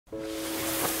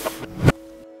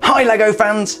Hi LEGO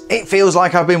fans! It feels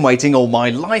like I've been waiting all my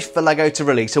life for LEGO to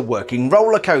release a working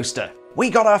roller coaster. We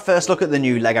got our first look at the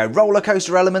new LEGO roller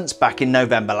coaster elements back in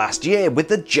November last year with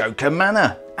the Joker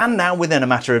Manor. And now within a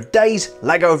matter of days,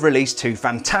 LEGO have released two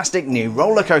fantastic new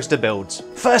roller coaster builds.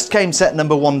 First came set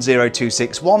number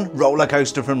 10261, roller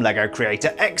coaster from LEGO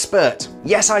Creator Expert.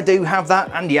 Yes, I do have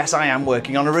that, and yes, I am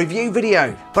working on a review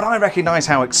video, but I recognise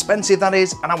how expensive that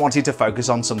is and I wanted to focus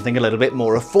on something a little bit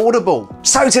more affordable.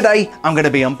 So today I'm going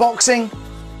to be unboxing,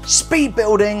 speed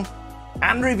building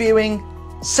and reviewing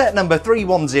set number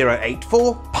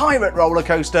 31084 Pirate Roller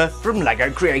Coaster from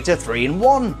LEGO Creator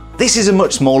 3-in-1. This is a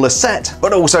much smaller set,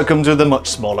 but also comes with a much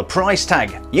smaller price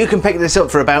tag. You can pick this up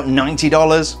for about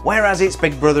 $90, whereas its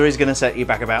big brother is going to set you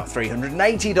back about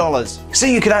 $380. So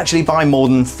you could actually buy more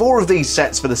than 4 of these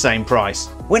sets for the same price.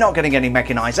 We're not getting any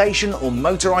mechanization or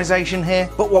motorization here,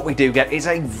 but what we do get is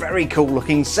a very cool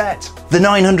looking set. The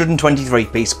 923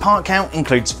 piece part count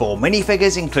includes 4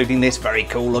 minifigures, including this very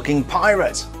cool looking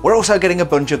pirate. We're also getting a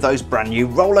bunch of those brand new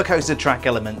roller coaster track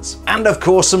elements, and of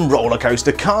course some roller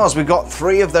coaster cars. We've got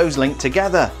 3 of those linked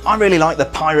together. I really like the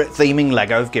pirate theming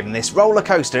LEGO have given this roller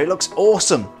coaster. It looks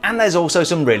awesome. And there's also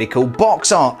some really cool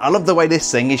box art. I love the way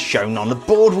this thing is shown on the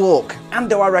boardwalk. And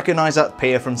do I recognise that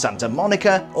pier from Santa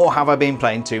Monica, or have I been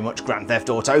playing too much Grand Theft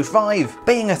Auto 5?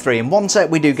 Being a 3-in-1 set,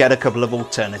 we do get a couple of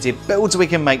alternative builds we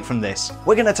can make from this.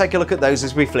 We're going to take a look at those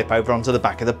as we flip over onto the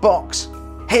back of the box.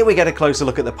 Here we get a closer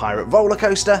look at the pirate roller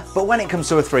coaster, but when it comes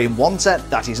to a 3-in-1 set,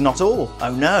 that is not all.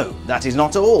 Oh no, that is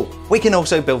not all. We can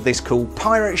also build this cool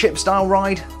pirate ship style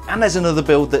ride, and there's another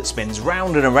build that spins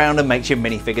round and around and makes your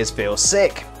minifigures feel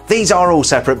sick. These are all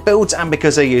separate builds, and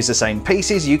because they use the same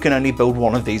pieces, you can only build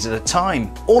one of these at a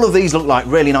time. All of these look like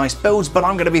really nice builds, but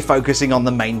I'm going to be focusing on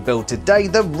the main build today,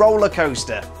 the roller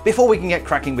coaster. Before we can get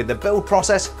cracking with the build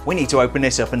process, we need to open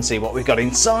this up and see what we've got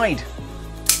inside.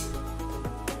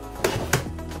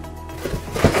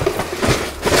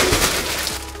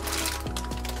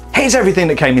 Here's everything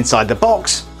that came inside the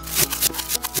box.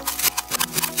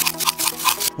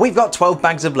 We've got 12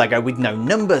 bags of LEGO with no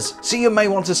numbers, so you may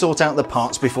want to sort out the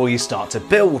parts before you start to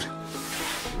build.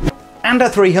 And a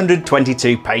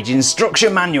 322-page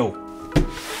instruction manual.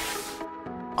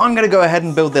 I'm going to go ahead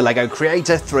and build the LEGO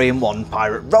Creator 3-in-1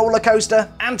 Pirate Roller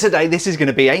Coaster, and today this is going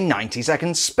to be a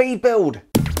 90-second speed build.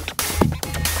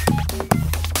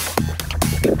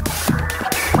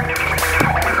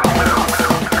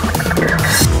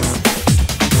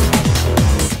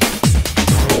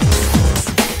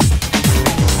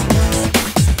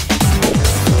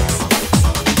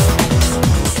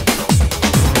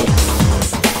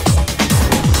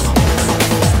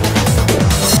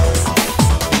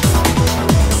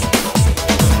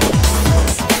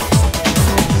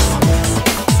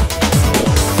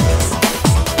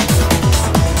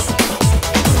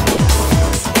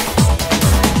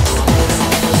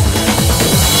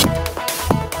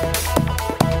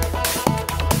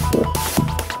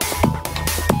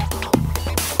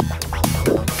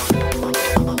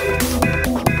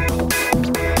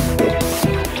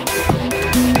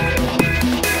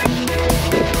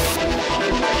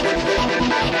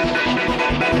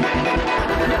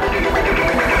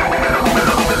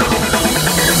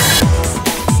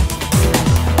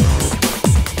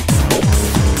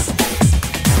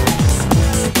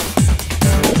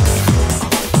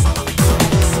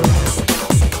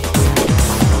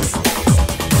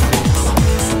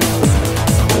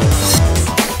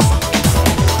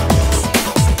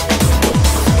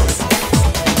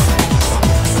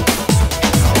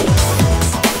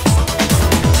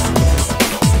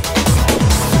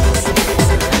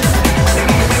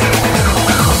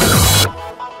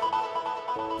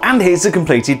 And here's the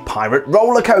completed pirate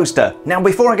roller coaster. Now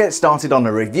before I get started on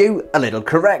a review, a little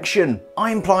correction.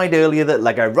 I implied earlier that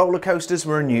LEGO roller coasters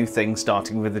were a new thing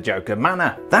starting with the Joker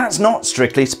Manor. That's not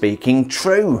strictly speaking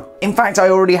true. In fact, I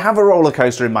already have a roller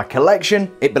coaster in my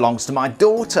collection. It belongs to my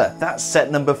daughter. That's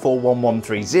set number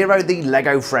 41130, the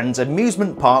LEGO Friends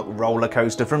Amusement Park roller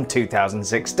coaster from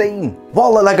 2016.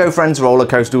 While the LEGO Friends roller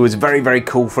coaster was very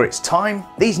cool for its time,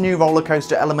 these new roller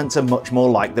coaster elements are much more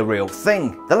like the real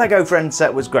thing. The LEGO Friends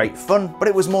set was great fun, but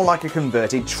it was more like a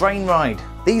converted train ride.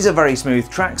 These are very smooth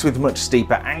tracks with much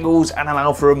steeper angles and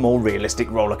allow for a more realistic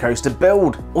roller coaster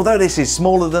build. Although this is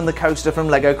smaller than the coaster from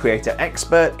LEGO Creator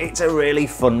Expert, it's a really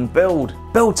fun build.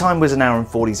 Build time was 1 hour and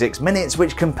 46 minutes,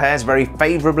 which compares very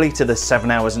favourably to the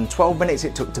 7 hours and 12 minutes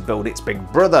it took to build its big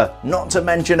brother, not to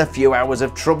mention a few hours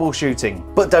of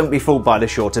troubleshooting. But don't be fooled by the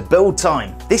shorter build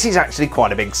time. This is actually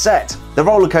quite a big set. The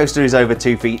roller coaster is over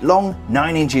 2 feet long,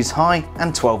 9 inches high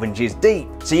and 12 inches deep,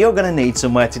 so you're going to need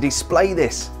somewhere to display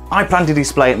this. I plan to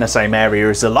display it in the same area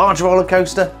as the large roller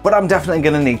coaster, but I'm definitely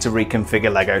going to need to reconfigure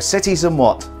LEGO City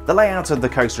somewhat. The layout of the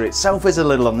coaster itself is a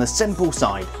little on the simple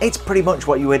side. It's pretty much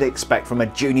what you would expect from a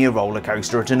junior roller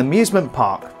coaster at an amusement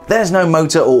park. There's no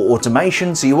motor or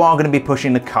automation, so you are going to be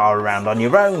pushing the car around on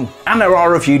your own. And there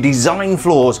are a few design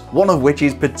flaws, one of which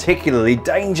is particularly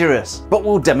dangerous, but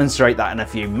we'll demonstrate that in a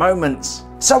few moments.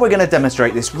 So we're going to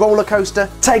demonstrate this roller coaster,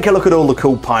 take a look at all the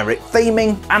cool pirate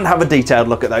theming, and have a detailed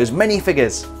look at those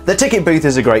minifigures. The ticket booth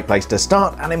is a great place to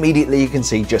start, and immediately you can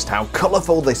see just how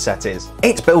colourful this set is.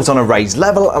 It's built on a raised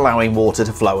level, allowing water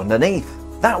to flow underneath.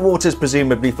 That water is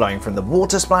presumably flowing from the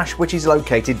water splash, which is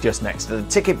located just next to the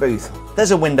ticket booth. There's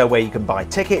a window where you can buy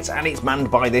tickets, and it's manned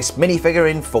by this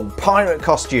minifigure in full pirate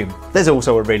costume. There's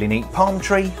also a really neat palm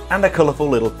tree, and a colourful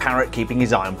little parrot keeping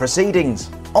his eye on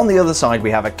proceedings. On the other side we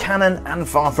have a cannon, and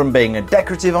far from being a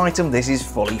decorative item, this is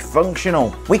fully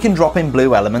functional. We can drop in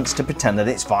blue elements to pretend that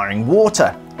it's firing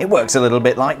water. It works a little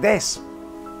bit like this.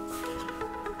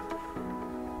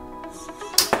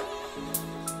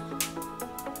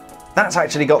 That's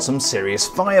actually got some serious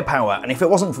firepower, and if it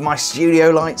wasn't for my studio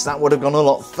lights, that would have gone a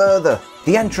lot further.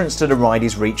 The entrance to the ride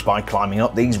is reached by climbing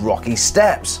up these rocky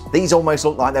steps. These almost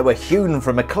look like they were hewn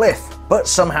from a cliff, but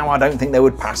somehow I don't think they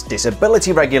would pass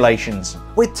disability regulations.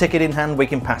 With ticket in hand, we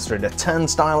can pass through the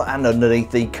turnstile and underneath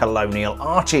the colonial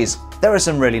arches. There are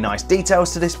some really nice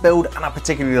details to this build, and I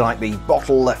particularly like the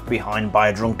bottle left behind by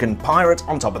a drunken pirate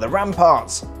on top of the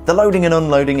ramparts. The loading and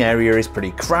unloading area is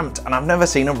pretty cramped, and I've never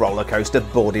seen a roller coaster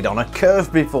boarded on a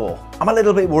curve before. I'm a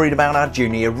little bit worried about our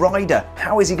junior rider.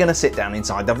 How is he going to sit down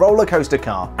inside the roller coaster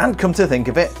car? And come to think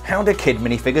of it, how do kid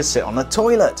minifigures sit on a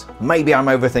toilet? Maybe I'm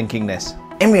overthinking this.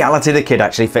 In reality, the kid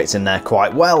actually fits in there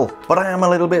quite well, but I am a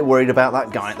little bit worried about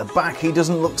that guy at the back. He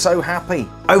doesn't look so happy.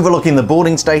 Overlooking the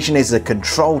boarding station is the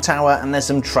control tower, and there's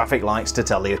some traffic lights to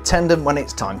tell the attendant when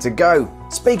it's time to go.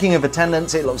 Speaking of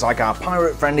attendants, it looks like our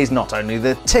pirate friend is not only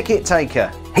the ticket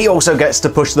taker, he also gets to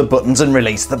push the buttons and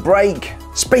release the brake.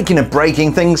 Speaking of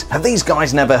braking things, have these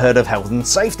guys never heard of health and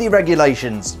safety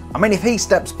regulations? I mean, if he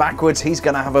steps backwards, he's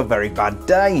going to have a very bad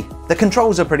day. The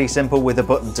controls are pretty simple, with a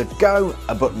button to go,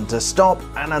 a button to stop,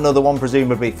 and another one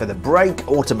presumably for the brake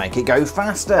or to make it go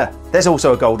faster. There's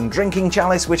also a golden drinking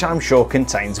chalice, which I'm sure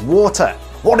contains water.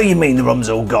 What do you mean the rum's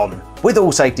all gone? With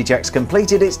all safety checks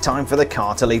completed, it's time for the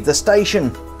car to leave the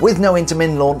station. With no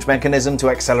intermin launch mechanism to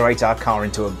accelerate our car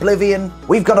into oblivion,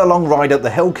 we've got a long ride up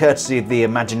the hill courtesy of the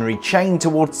imaginary chain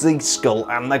towards the skull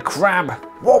and the crab.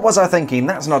 What was I thinking?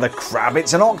 That's not a crab,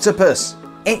 it's an octopus.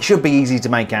 It should be easy to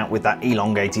make out with that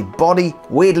elongated body,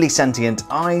 weirdly sentient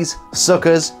eyes,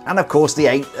 suckers, and of course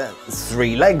the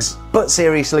three legs. But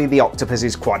seriously, the octopus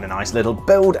is quite a nice little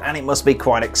build, and it must be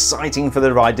quite exciting for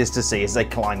the riders to see as they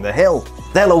climb the hill.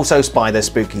 They'll also spy the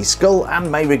spooky skull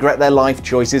and may regret their life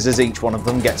choices as each one of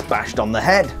them gets bashed on the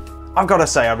head. I've got to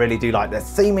say, I really do like the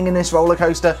theming in this roller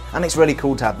coaster, and it's really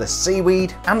cool to have the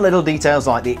seaweed and little details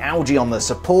like the algae on the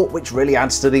support, which really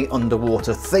adds to the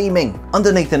underwater theming.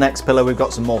 Underneath the next pillar we've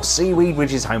got some more seaweed,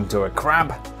 which is home to a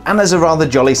crab, and there's a rather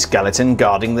jolly skeleton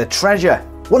guarding the treasure.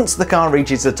 Once the car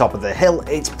reaches the top of the hill,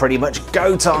 it's pretty much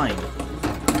go time.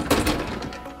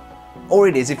 Or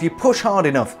it is if you push hard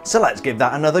enough, so let's give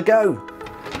that another go.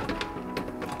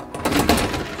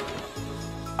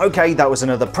 Okay, that was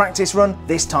another practice run,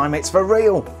 this time it's for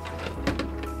real.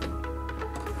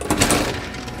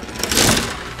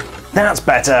 That's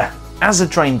better. As the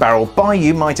train barreled by,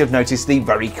 you might have noticed the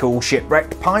very cool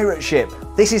shipwrecked pirate ship.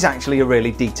 This is actually a really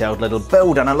detailed little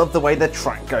build, and I love the way the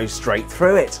track goes straight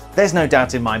through it. There's no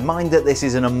doubt in my mind that this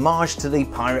is an homage to the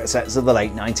pirate sets of the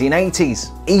late 1980s,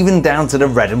 even down to the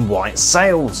red and white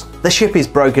sails. The ship is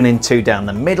broken in two down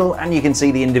the middle, and you can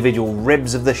see the individual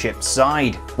ribs of the ship's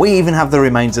side. We even have the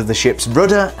remains of the ship's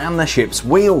rudder and the ship's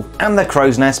wheel, and the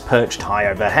crow's nest perched high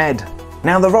overhead.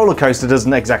 Now, the roller coaster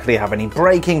doesn't exactly have any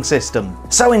braking system,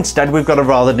 so instead we've got a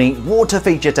rather neat water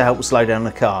feature to help slow down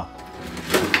the car.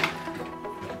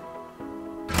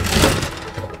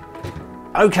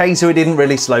 Okay, so it didn't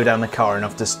really slow down the car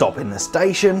enough to stop in the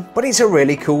station, but it's a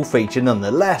really cool feature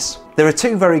nonetheless. There are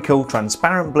two very cool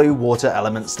transparent blue water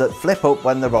elements that flip up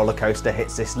when the roller coaster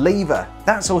hits this lever.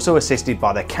 That's also assisted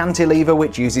by the cantilever,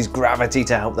 which uses gravity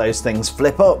to help those things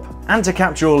flip up. And to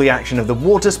capture all the action of the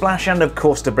water splash, and of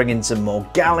course to bring in some more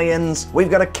galleons,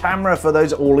 we've got a camera for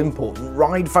those all-important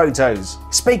ride photos.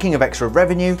 Speaking of extra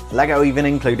revenue, LEGO even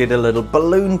included a little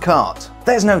balloon cart.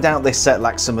 There's no doubt this set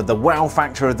lacks some of the wow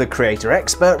factor of the Creator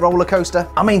Expert roller coaster.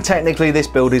 I mean, technically this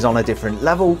build is on a different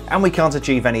level, and we can't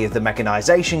achieve any of the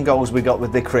mechanization goals controls we got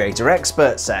with the Creator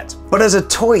Expert set. But as a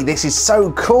toy, this is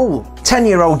so cool.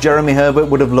 10-year-old Jeremy Herbert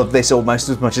would have loved this almost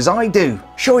as much as I do.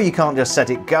 Sure, you can't just set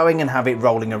it going and have it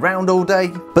rolling around all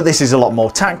day, but this is a lot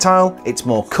more tactile, it's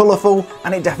more colourful,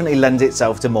 and it definitely lends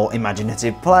itself to more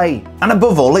imaginative play. And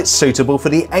above all, it's suitable for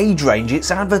the age range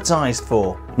it's advertised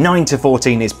for. 9 to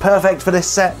 14 is perfect for this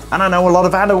set, and I know a lot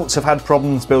of adults have had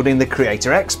problems building the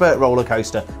Creator Expert roller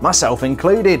coaster, myself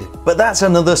included. But that's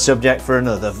another subject for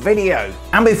another video.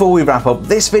 And before we wrap up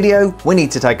this video, we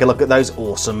need to take a look at those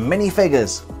awesome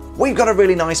minifigures. We've got a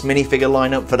really nice minifigure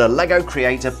lineup for the LEGO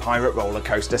Creator Pirate Roller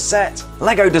Coaster set.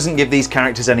 LEGO doesn't give these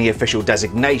characters any official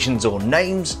designations or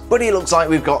names, but it looks like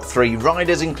we've got 3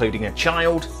 riders including a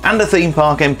child, and a theme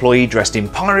park employee dressed in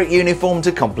pirate uniform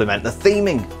to complement the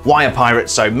theming. Why are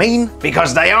pirates so mean?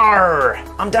 Because they are!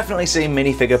 I'm definitely seeing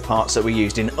minifigure parts that were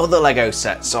used in other LEGO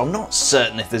sets, so I'm not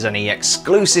certain if there's any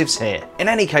exclusives here. In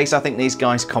any case, I think these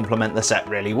guys complement the set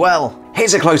really well.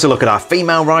 Here's a closer look at our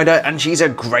female rider, and she's a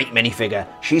great minifigure.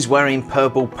 She's wearing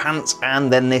purple pants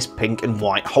and then this pink and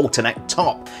white halter neck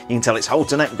top. You can tell it's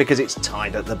halter neck because it's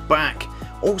tied at the back.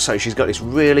 Also, she's got this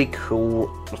really cool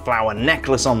flower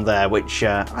necklace on there, which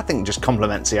I think just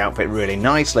complements the outfit really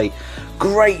nicely.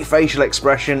 Great facial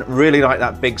expression, really like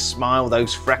that big smile,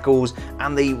 those freckles,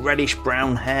 and the reddish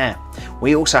brown hair.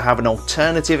 We also have an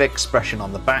alternative expression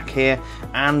on the back here,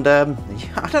 and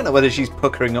I don't know whether she's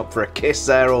puckering up for a kiss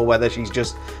there or whether she's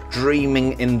just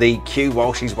dreaming in the queue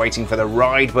while she's waiting for the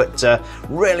ride, but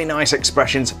really nice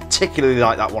expressions, particularly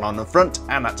like that one on the front,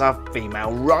 and that's our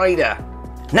female rider.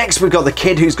 Next, we've got the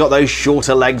kid who's got those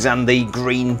shorter legs and the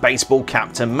green baseball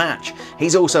cap to match.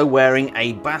 He's also wearing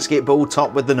a basketball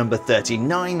top with the number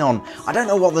 39 on. I don't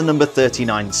know what the number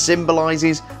 39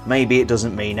 symbolises, maybe it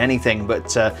doesn't mean anything,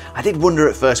 but I did wonder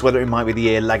at first whether it might be the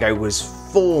year LEGO was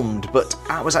formed, but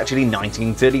that was actually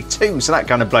 1932, so that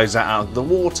kind of blows that out of the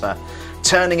water.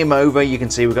 Turning him over, you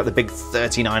can see we've got the big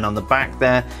 39 on the back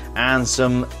there, and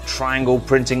some triangle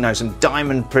printing, no, some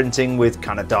diamond printing with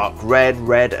kind of dark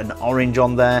red and orange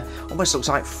on there. Almost looks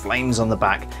like flames on the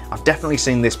back. I've definitely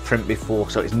seen this print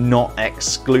before, so it's not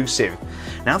exclusive.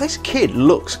 Now this kid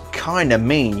looks kind of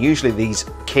mean. Usually these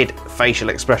kid facial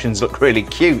expressions look really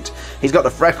cute. He's got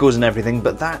the freckles and everything,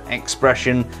 but that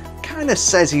expression kind of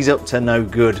says he's up to no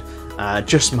good.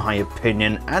 Just my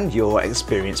opinion, and your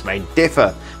experience may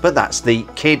differ, but that's the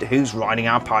kid who's riding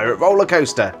our pirate roller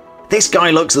coaster. This guy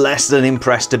looks less than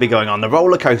impressed to be going on the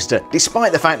roller coaster,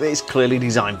 despite the fact that it's clearly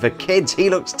designed for kids.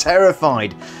 He looks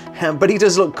terrified, but he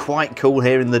does look quite cool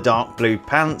here in the dark blue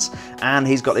pants, and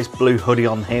he's got this blue hoodie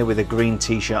on here with a green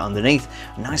t-shirt underneath.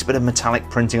 A nice bit of metallic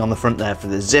printing on the front there for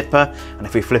the zipper, and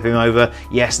if we flip him over,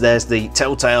 yes, there's the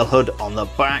telltale hood on the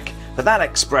back. But that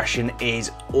expression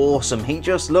is awesome. He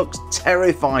just looks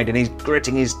terrified and he's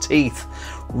gritting his teeth.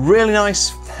 Really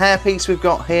nice hairpiece we've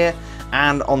got here,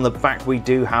 and on the back we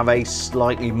do have a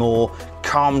slightly more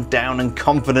calmed down and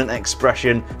confident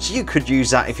expression, so you could use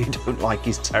that if you don't like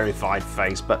his terrified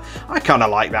face, but I kind of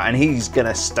like that, and he's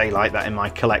gonna stay like that in my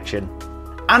collection.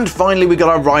 And finally, we got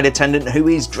our ride attendant who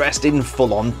is dressed in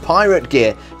full-on pirate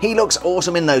gear. He looks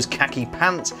awesome in those khaki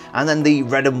pants and then the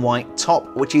red and white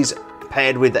top, which is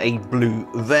paired with a blue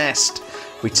vest.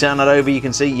 We turn that over, you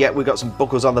can see, yeah, we've got some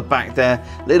buckles on the back there,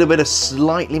 a little bit of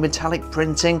slightly metallic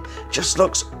printing, just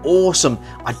looks awesome.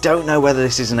 I don't know whether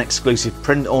this is an exclusive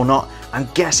print or not. I'm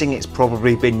guessing it's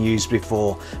probably been used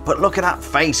before, but look at that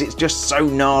face, it's just so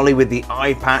gnarly with the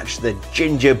eye patch, the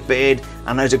ginger beard,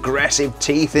 and those aggressive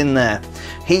teeth in there.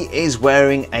 He is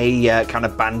wearing a kind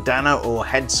of bandana or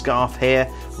headscarf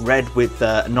here, red with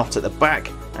a knot at the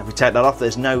back. If we take that off,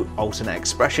 there's no alternate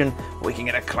expression. We can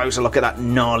get a closer look at that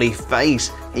gnarly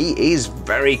face. He is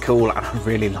very cool, and I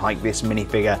really like this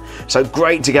minifigure. So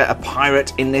great to get a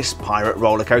pirate in this pirate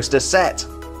roller coaster set.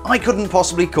 I couldn't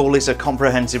possibly call this a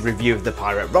comprehensive review of the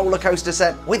pirate roller coaster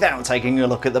set without taking a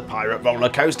look at the pirate roller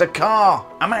coaster car.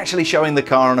 I'm actually showing the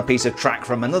car on a piece of track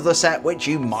from another set which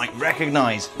you might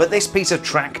recognise, but this piece of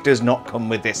track does not come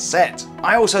with this set.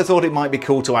 I also thought it might be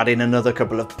cool to add in another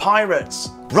couple of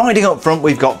pirates. Riding up front,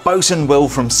 we've got Bosun Will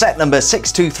from set number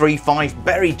 6235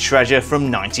 Buried Treasure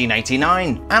from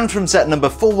 1989, and from set number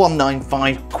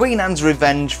 4195 Queen Anne's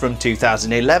Revenge from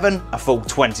 2011. A full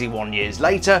 21 years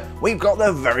later, we've got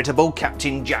the veritable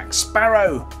Captain Jack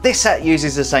Sparrow. This set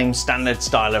uses the same standard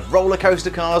style of roller coaster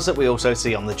cars that we also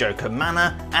see on the Joker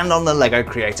Manor and on the LEGO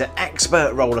Creator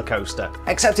Expert roller coaster,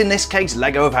 except in this case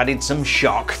LEGO have added some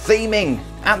shark theming.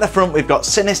 At the front, we've got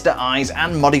sinister eyes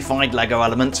and modified LEGO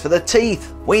elements for the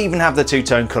teeth. We even have the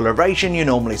two-tone coloration you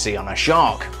normally see on a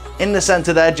shark. In the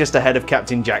centre there, just ahead of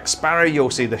Captain Jack Sparrow,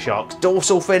 you'll see the shark's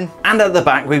dorsal fin, and at the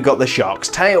back we've got the shark's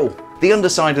tail. The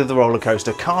underside of the roller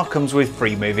coaster car comes with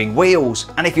free moving wheels,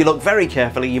 and if you look very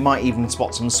carefully you might even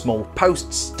spot some small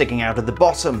posts sticking out of the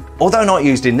bottom. Although not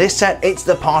used in this set, it's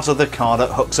the part of the car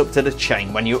that hooks up to the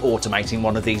chain when you're automating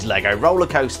one of these Lego roller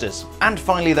coasters. And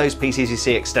finally, those pieces you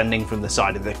see extending from the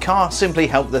side of the car simply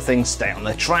help the thing stay on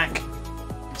the track.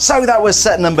 So that was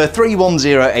set number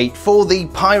 31084, the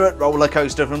Pirate Roller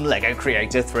Coaster from LEGO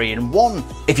Creator 3-in-1.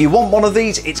 If you want one of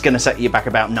these, it's going to set you back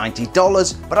about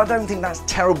 $90, but I don't think that's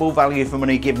terrible value for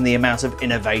money given the amount of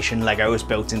innovation LEGO has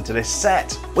built into this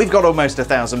set. We've got almost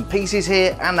 1,000 pieces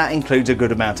here, and that includes a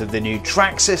good amount of the new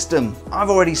track system.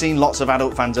 I've already seen lots of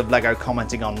adult fans of LEGO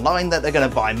commenting online that they're going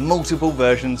to buy multiple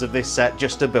versions of this set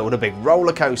just to build a big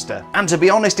roller coaster. And to be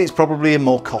honest, it's probably a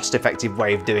more cost-effective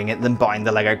way of doing it than buying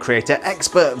the LEGO Creator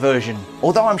Expert version.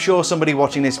 Although I'm sure somebody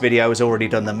watching this video has already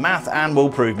done the math and will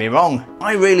prove me wrong.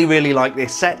 I really like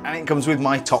this set, and it comes with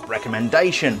my top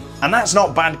recommendation. And that's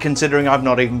not bad considering I've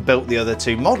not even built the other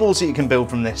two models that you can build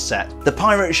from this set. The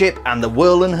pirate ship and the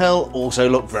whirl and hurl also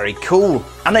look very cool.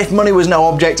 And if money was no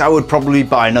object, I would probably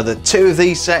buy another 2 of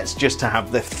these sets just to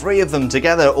have the 3 of them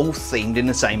together, all themed in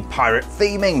the same pirate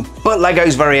theming. But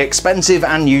LEGO's very expensive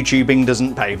and YouTubing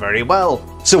doesn't pay very well.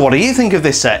 So what do you think of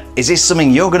this set? Is this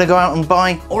something you're going to go out and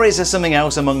buy? Or is there something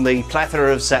else among the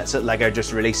plethora of sets that LEGO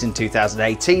just released in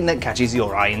 2018 that catches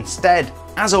your eye instead?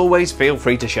 As always, feel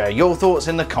free to share your thoughts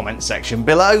in the comments section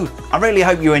below. I really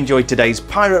hope you enjoyed today's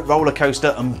Pirate Roller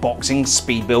Coaster unboxing,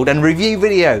 speed build and review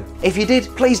video. If you did,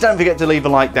 please don't forget to leave a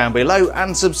like down below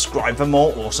and subscribe for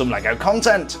more awesome LEGO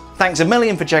content. Thanks a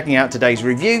million for checking out today's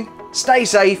review, stay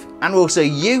safe, and we'll see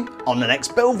you on the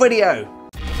next build video.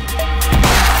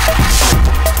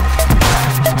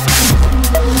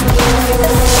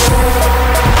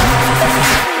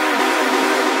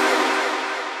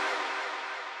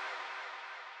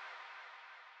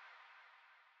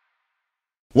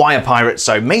 Why are pirates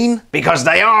so mean? Because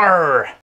they are!